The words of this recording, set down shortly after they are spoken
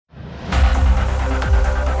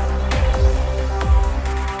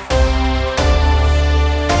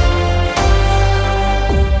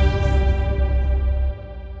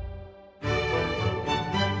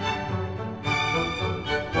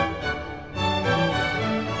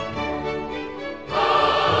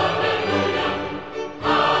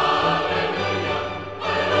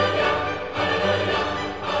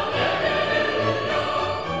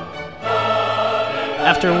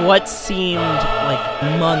after what seemed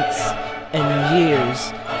like months and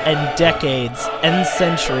years and decades and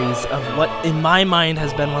centuries of what in my mind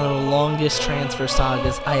has been one of the longest transfer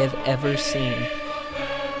sagas I have ever seen,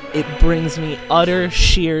 it brings me utter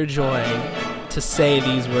sheer joy to say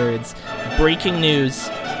these words. Breaking news,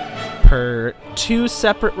 per two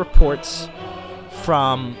separate reports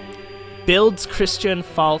from Bild's Christian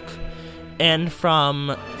Falk and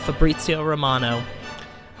from Fabrizio Romano,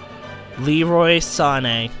 Leroy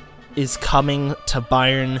Sané is coming to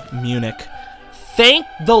Bayern Munich. Thank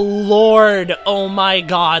the Lord! Oh my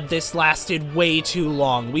god, this lasted way too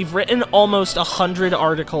long. We've written almost 100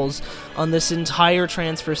 articles on this entire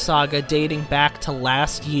transfer saga dating back to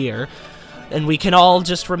last year, and we can all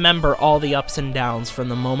just remember all the ups and downs from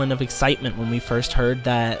the moment of excitement when we first heard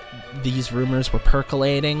that these rumors were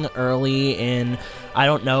percolating early in, I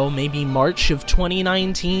don't know, maybe March of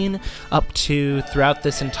 2019, up to throughout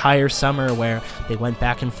this entire summer where they went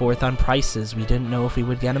back and forth on prices. We didn't know if we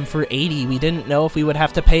would get him for 80. We didn't know if we would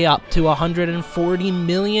have to pay up to 140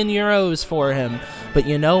 million euros for him. But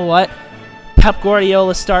you know what? Pep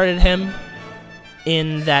Guardiola started him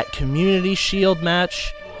in that Community Shield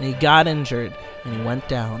match, and he got injured, and he went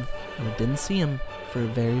down, and we didn't see him for a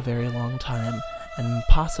very, very long time. And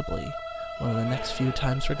possibly one of the next few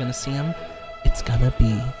times we're going to see him, it's going to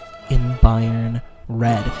be in Bayern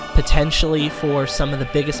red, potentially for some of the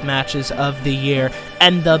biggest matches of the year.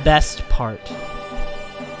 And the best part,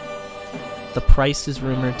 the price is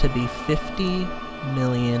rumored to be 50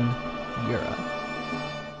 million euro.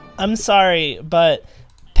 I'm sorry, but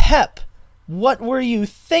Pep, what were you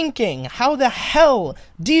thinking? How the hell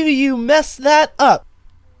do you mess that up?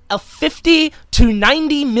 A 50 to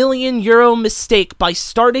 90 million euro mistake by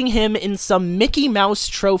starting him in some Mickey Mouse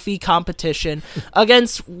trophy competition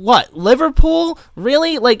against what? Liverpool?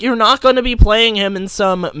 Really? Like, you're not going to be playing him in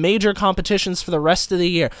some major competitions for the rest of the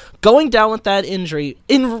year. Going down with that injury,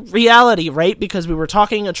 in reality, right? Because we were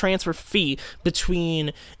talking a transfer fee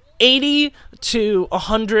between 80 to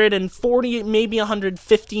 140, maybe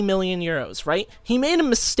 150 million euros, right? He made a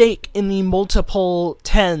mistake in the multiple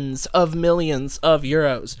tens of millions of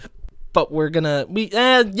euros. But we're gonna,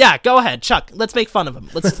 go ahead, Chuck. Let's make fun of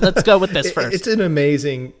him. Let's go with this first. It's an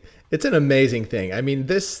amazing thing. I mean,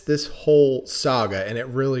 this whole saga, and it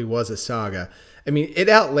really was a saga. I mean, it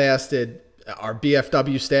outlasted our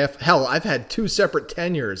BFW staff. Hell, I've had two separate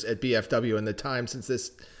tenures at BFW in the time since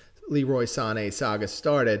this Leroy Sané saga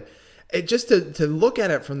started. Just to look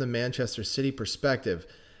at it from the Manchester City perspective,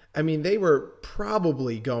 I mean, they were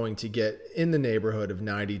probably going to get in the neighborhood of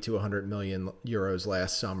 90 to 100 million euros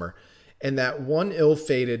last summer. And that one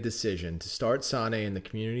ill-fated decision to start Sané in the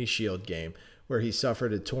Community Shield game, where he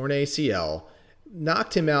suffered a torn ACL,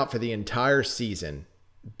 knocked him out for the entire season,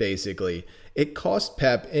 basically. It cost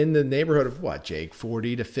Pep in the neighborhood of what, Jake?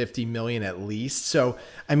 40 to 50 million at least. So,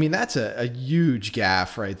 I mean, that's a huge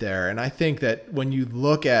gaffe right there. And I think that when you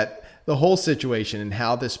look at the whole situation and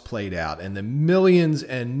how this played out and the millions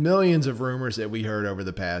and millions of rumors that we heard over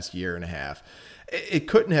the past year and a half, it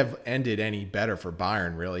couldn't have ended any better for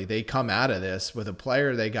Bayern, really. They come out of this with a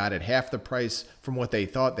player they got at half the price from what they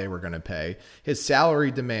thought they were going to pay. His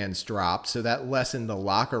salary demands dropped, so that lessened the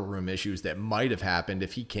locker room issues that might have happened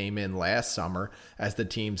if he came in last summer as the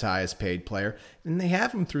team's highest paid player. And they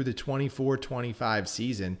have him through the 24-25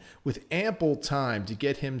 season with ample time to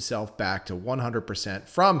get himself back to 100%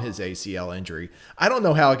 from his ACL injury. I don't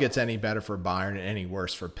know how it gets any better for Bayern and any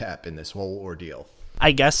worse for Pep in this whole ordeal.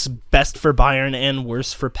 I guess best for Bayern and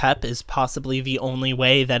worse for Pep is possibly the only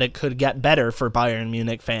way that it could get better for Bayern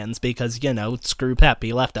Munich fans because, screw Pep,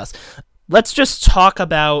 he left us. Let's just talk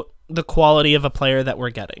about the quality of a player that we're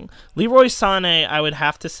getting. Leroy Sané, I would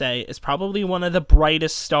have to say, is probably one of the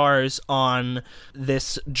brightest stars on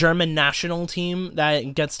this German national team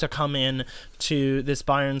that gets to come in to this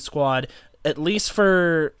Bayern squad, at least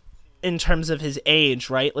in terms of his age,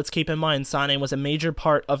 right? Let's keep in mind, Sané was a major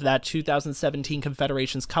part of that 2017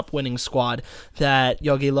 Confederations Cup winning squad that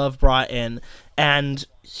Jogi Löw brought in, and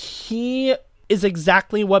he is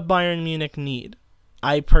exactly what Bayern Munich need.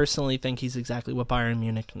 I personally think he's exactly what Bayern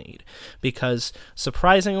Munich need, because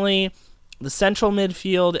surprisingly, the central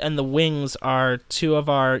midfield and the wings are two of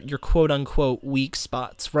your quote-unquote weak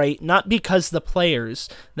spots, right? Not because the players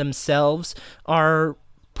themselves are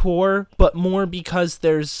poor, but more because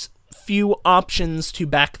there's few options to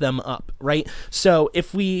back them up, right? So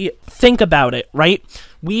if we think about it, right,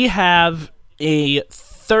 we have a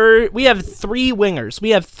three wingers.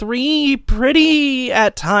 We have three pretty,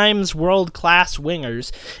 at times, world-class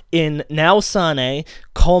wingers in now Sané,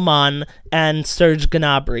 Coman, and Serge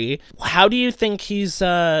Gnabry. How do you think he's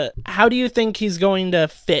going to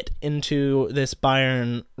fit into this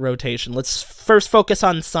Bayern rotation? Let's first focus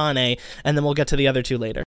on Sané, and then we'll get to the other two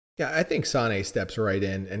later. Yeah, I think Sané steps right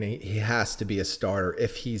in, and he has to be a starter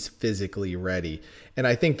if he's physically ready. And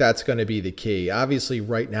I think that's going to be the key. Obviously,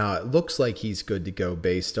 right now, it looks like he's good to go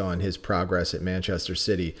based on his progress at Manchester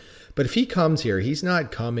City. But if he comes here, he's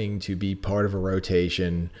not coming to be part of a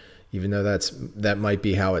rotation, even though that might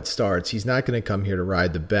be how it starts. He's not going to come here to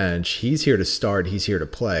ride the bench. He's here to start. He's here to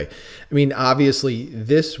play. I mean, obviously,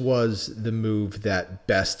 this was the move that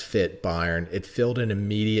best fit Bayern. It filled an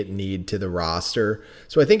immediate need to the roster.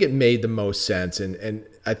 So I think it made the most sense. And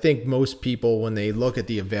I think most people, when they look at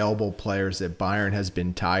the available players that Bayern has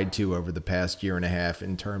been tied to over the past year and a half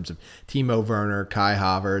in terms of Timo Werner, Kai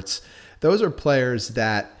Havertz, those are players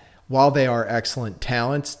that, while they are excellent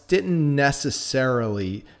talents, didn't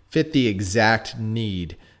necessarily fit the exact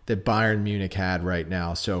need that Bayern Munich had right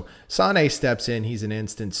now. So Sané steps in. He's an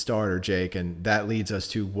instant starter, Jake, and that leads us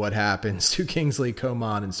to what happens to Kingsley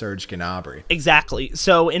Coman and Serge Gnabry. Exactly.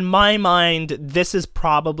 So in my mind, this is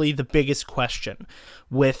probably the biggest question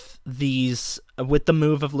with the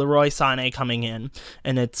move of Leroy Sané coming in,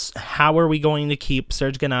 and it's how are we going to keep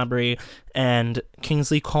Serge Gnabry and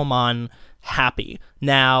Kingsley Coman happy?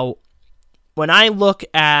 Now, when I look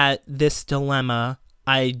at this dilemma,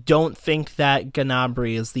 I don't think that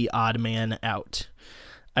Gnabry is the odd man out.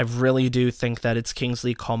 I really do think that it's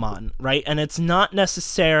Kingsley Coman, right? And it's not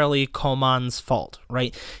necessarily Coman's fault,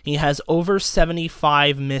 right? He has over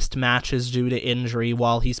 75 missed matches due to injury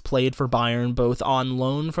while he's played for Bayern, both on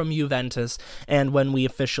loan from Juventus and when we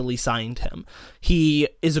officially signed him. He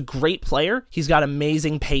is a great player. He's got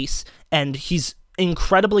amazing pace, and he's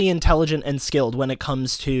incredibly intelligent and skilled when it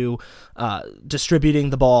comes to distributing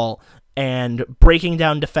the ball and breaking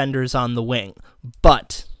down defenders on the wing.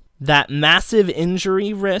 But that massive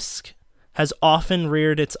injury risk has often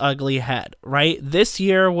reared its ugly head, right? This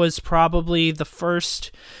year was probably the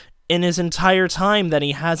first in his entire time that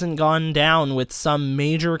he hasn't gone down with some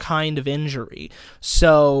major kind of injury.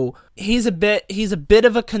 So he's a bit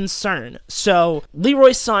of a concern. So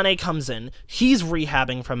Leroy Sané comes in. He's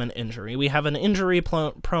rehabbing from an injury. We have an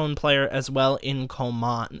injury-prone player as well in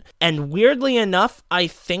Coman. And weirdly enough, I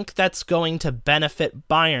think that's going to benefit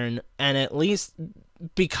Bayern, and at least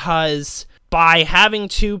because by having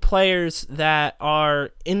two players that are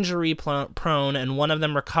injury prone and one of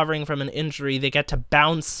them recovering from an injury, they get to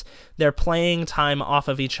bounce their playing time off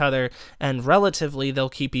of each other, and relatively they'll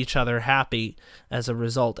keep each other happy as a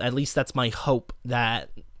result. At least that's my hope, that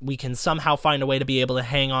we can somehow find a way to be able to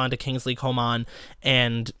hang on to Kingsley Coman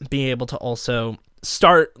and be able to also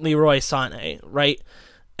start Leroy Sané right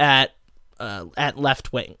at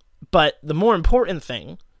left wing. But the more important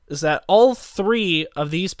thing is that all three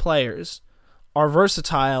of these players are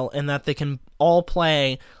versatile in that they can all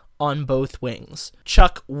play on both wings.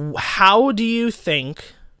 Chuck, how do you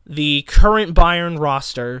think the current Bayern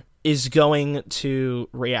roster is going to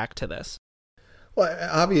react to this? Well,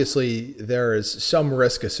 obviously, there is some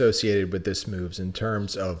risk associated with this move in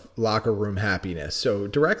terms of locker room happiness. So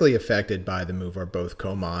directly affected by the move are both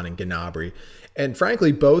Coman and Gnabry. And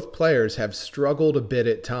frankly, both players have struggled a bit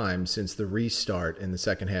at times since the restart in the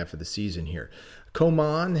second half of the season here.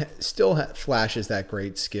 Coman still flashes that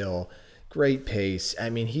great skill, great pace. I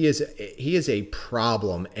mean, he is a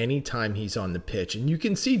problem anytime he's on the pitch. And you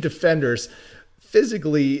can see defenders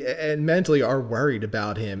physically and mentally are worried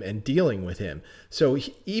about him and dealing with him. So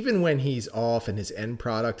even when he's off and his end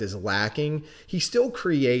product is lacking, he still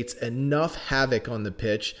creates enough havoc on the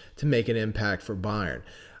pitch to make an impact for Bayern.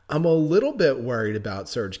 I'm a little bit worried about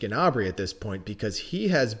Serge Gnabry at this point because he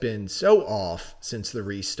has been so off since the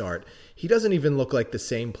restart. He doesn't even look like the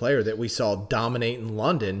same player that we saw dominate in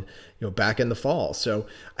London, back in the fall. So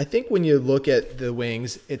I think when you look at the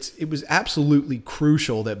wings, it was absolutely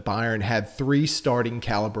crucial that Bayern had three starting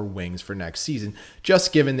caliber wings for next season,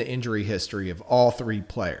 just given the injury history of all three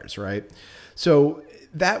players, right? So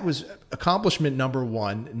that was accomplishment number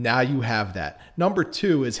one. Now you have that. Number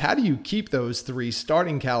two is, how do you keep those three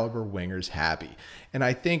starting caliber wingers happy? And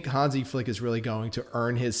I think Hansi Flick is really going to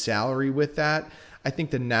earn his salary with that. I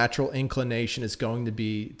think the natural inclination is going to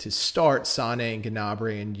be to start Sané and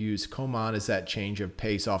Gnabry and use Coman as that change of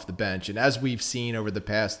pace off the bench. And as we've seen over the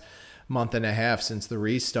past month and a half since the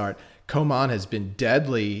restart, Coman has been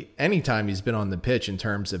deadly anytime he's been on the pitch in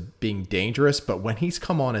terms of being dangerous, but when he's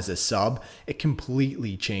come on as a sub, it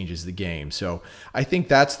completely changes the game. So I think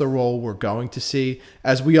that's the role we're going to see.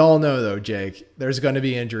 As we all know, though, Jake, there's going to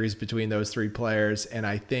be injuries between those three players, and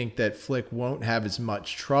I think that Flick won't have as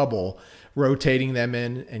much trouble rotating them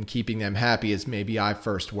in and keeping them happy as maybe I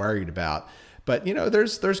first worried about. But,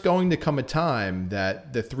 there's going to come a time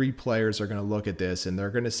that the three players are going to look at this and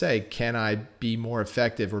they're going to say, can I be more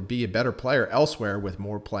effective or be a better player elsewhere with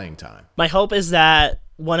more playing time? My hope is that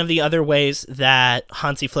one of the other ways that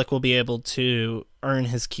Hansi Flick will be able to earn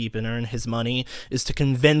his keep and earn his money is to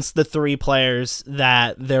convince the three players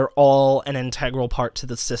that they're all an integral part to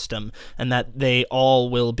the system and that they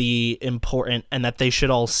all will be important and that they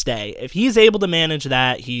should all stay. If he's able to manage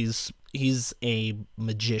that, he's a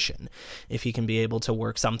magician if he can be able to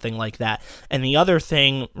work something like that. And the other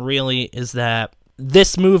thing really is that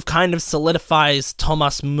this move kind of solidifies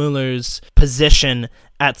Thomas Muller's position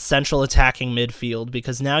at central attacking midfield,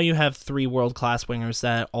 because now you have three world-class wingers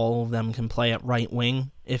that all of them can play at right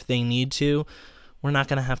wing if they need to. We're not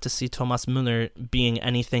going to have to see Thomas Müller being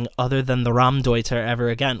anything other than the Raumdeuter ever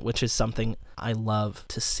again, which is something I love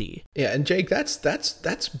to see. Yeah, and Jake, that's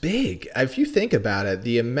big. If you think about it,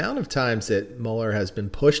 the amount of times that Muller has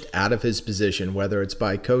been pushed out of his position, whether it's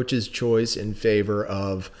by coach's choice in favor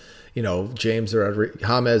of, James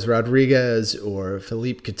Rodriguez or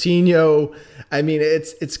Philippe Coutinho. I mean,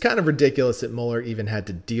 it's kind of ridiculous that Muller even had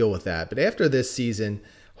to deal with that. But after this season,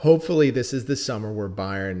 hopefully this is the summer where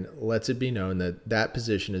Bayern lets it be known that that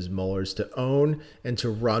position is Muller's to own and to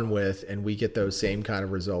run with, and we get those same kind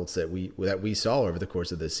of results that we saw over the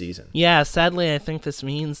course of this season. Yeah, sadly, I think this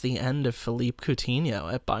means the end of Philippe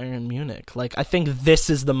Coutinho at Bayern Munich. I think this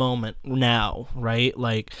is the moment now, right?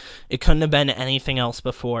 It couldn't have been anything else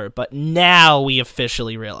before, but now we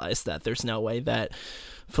officially realize that there's no way that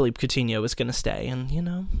Philippe Coutinho is going to stay, and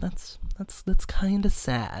that's kind of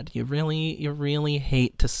sad. You really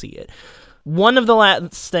hate to see it. One of the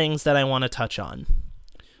last things that I want to touch on,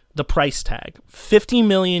 the price tag, 50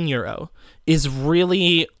 million euro, is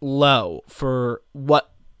really low for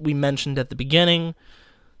what we mentioned at the beginning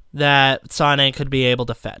that Sané could be able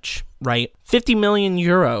to fetch, right? 50 million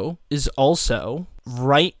euro is also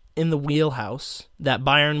right in the wheelhouse that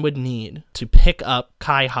Bayern would need to pick up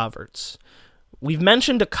Kai Havertz. We've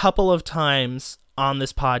mentioned a couple of times on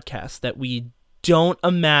this podcast that we don't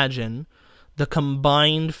imagine the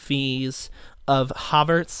combined fees of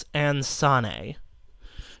Havertz and Sané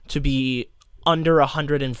to be under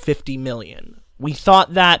 150 million. We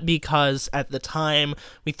thought that because at the time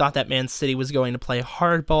we thought that Man City was going to play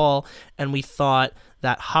hardball, and we thought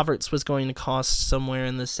that Havertz was going to cost somewhere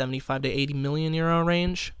in the 75 to 80 million euro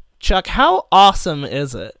range. Chuck, how awesome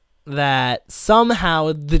is it that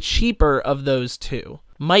somehow the cheaper of those two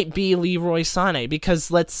might be Leroy Sané?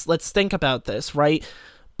 Because let's think about this, right?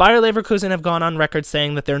 Bayer Leverkusen have gone on record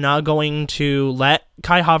saying that they're not going to let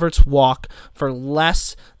Kai Havertz walk for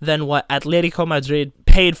less than what Atletico Madrid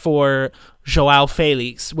paid for Joao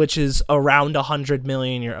Felix, which is around 100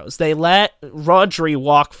 million euros. They let Rodri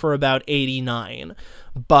walk for about 89.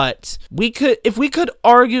 But if we could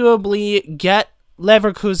arguably get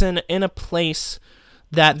Leverkusen in a place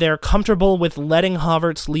that they're comfortable with letting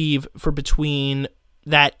Havertz leave for between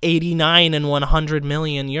that 89 and 100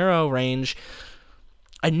 million euro range.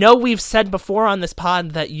 I know we've said before on this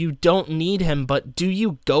pod that you don't need him, but do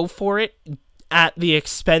you go for it at the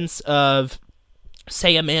expense of,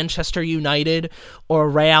 say, a Manchester United or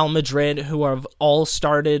Real Madrid, who have all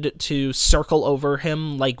started to circle over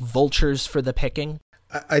him like vultures for the picking?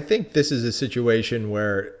 I think this is a situation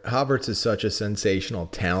where Havertz is such a sensational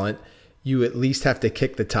talent. You at least have to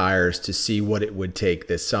kick the tires to see what it would take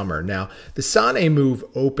this summer. Now, the Sané move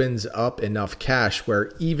opens up enough cash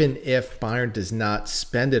where even if Bayern does not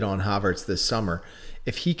spend it on Havertz this summer,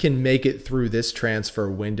 if he can make it through this transfer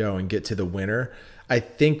window and get to the winter, I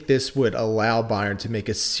think this would allow Bayern to make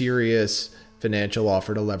a serious financial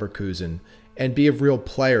offer to Leverkusen and be a real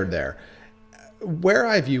player there. Where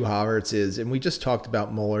I view Havertz is, and we just talked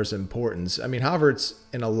about Muller's importance. I mean, Havertz,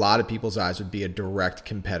 in a lot of people's eyes, would be a direct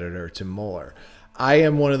competitor to Muller. I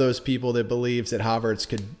am one of those people that believes that Havertz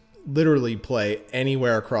could literally play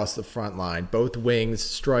anywhere across the front line, both wings,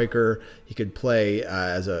 striker. He could play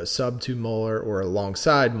as a sub to Muller or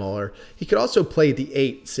alongside Muller. He could also play the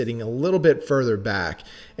 8, sitting a little bit further back.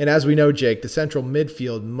 And as we know, Jake, the central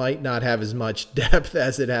midfield might not have as much depth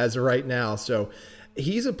as it has right now. So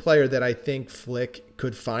he's a player that I think Flick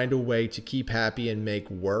could find a way to keep happy and make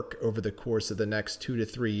work over the course of the next 2 to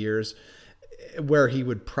 3 years. where he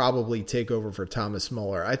would probably take over for Thomas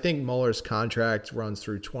Muller. I think Muller's contract runs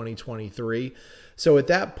through 2023. So at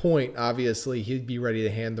that point, obviously, he'd be ready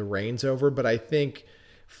to hand the reins over. But I think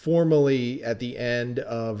formally at the end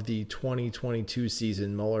of the 2022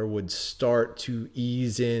 season, Muller would start to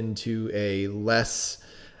ease into a less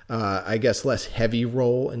heavy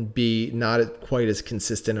role and be not quite as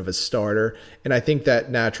consistent of a starter. And I think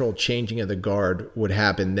that natural changing of the guard would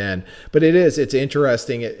happen then. But it's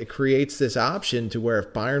interesting. It creates this option to where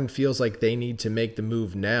if Bayern feels like they need to make the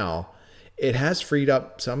move now, it has freed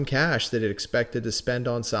up some cash that it expected to spend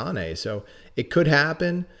on Sané. So it could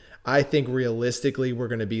happen. I think realistically, we're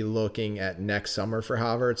going to be looking at next summer for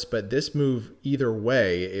Havertz. But this move, either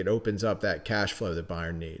way, it opens up that cash flow that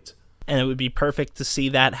Bayern needs. And it would be perfect to see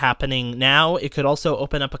that happening now. It could also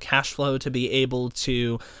open up a cash flow to be able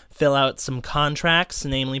to fill out some contracts,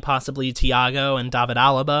 namely possibly Thiago and David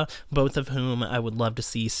Alaba, both of whom I would love to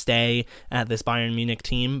see stay at this Bayern Munich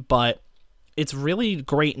team. But it's really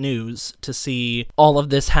great news to see all of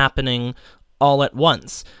this happening all at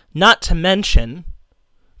once. Not to mention,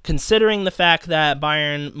 considering the fact that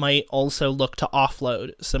Bayern might also look to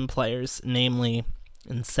offload some players, namely,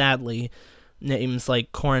 and sadly, names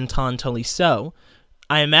like Corentin Tolisso.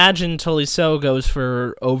 I imagine Tolisso goes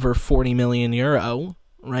for over 40 million euro,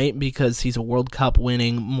 right? Because he's a World Cup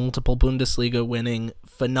winning, multiple Bundesliga winning,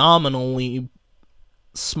 phenomenally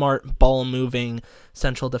smart ball moving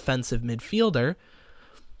central defensive midfielder.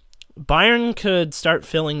 Bayern could start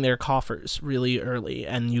filling their coffers really early,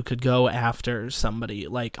 and you could go after somebody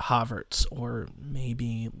like Havertz, or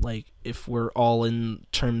maybe, like, if we're all in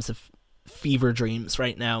terms of fever dreams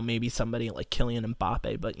right now, maybe somebody like Kylian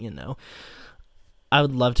Mbappe. But I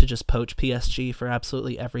would love to just poach PSG for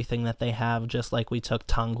absolutely everything that they have, just like we took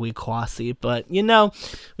Tanguy Kouassi. But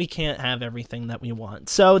we can't have everything that we want.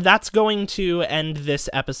 So that's going to end this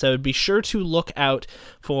episode. Be sure to look out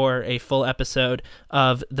for a full episode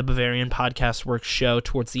of the Bavarian Podcast Works show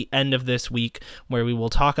towards the end of this week, where we will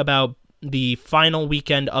talk about the final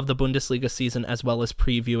weekend of the Bundesliga season, as well as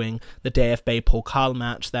previewing the DFB Pokal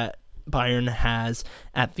match that Bayern has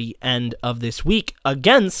at the end of this week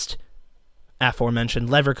against aforementioned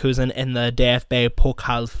Leverkusen in the DFB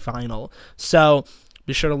Pokal final. So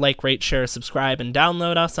be sure to like, rate, share, subscribe, and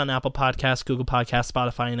download us on Apple Podcasts, Google Podcasts,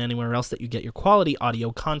 Spotify, and anywhere else that you get your quality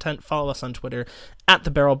audio content. Follow us on Twitter at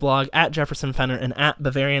The Barrel Blog, at Jefferson Fenner, and at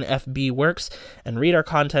Bavarian FB Works, and read our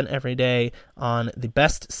content every day on the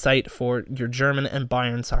best site for your German and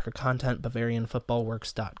Bayern soccer content,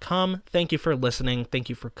 BavarianFootballWorks.com. Thank you for listening. Thank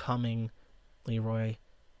you for coming, Leroy.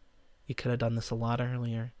 You could have done this a lot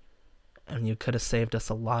earlier, and you could have saved us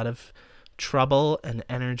a lot of trouble and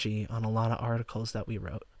energy on a lot of articles that we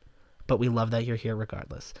wrote. But we love that you're here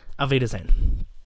regardless. Auf Wiedersehen.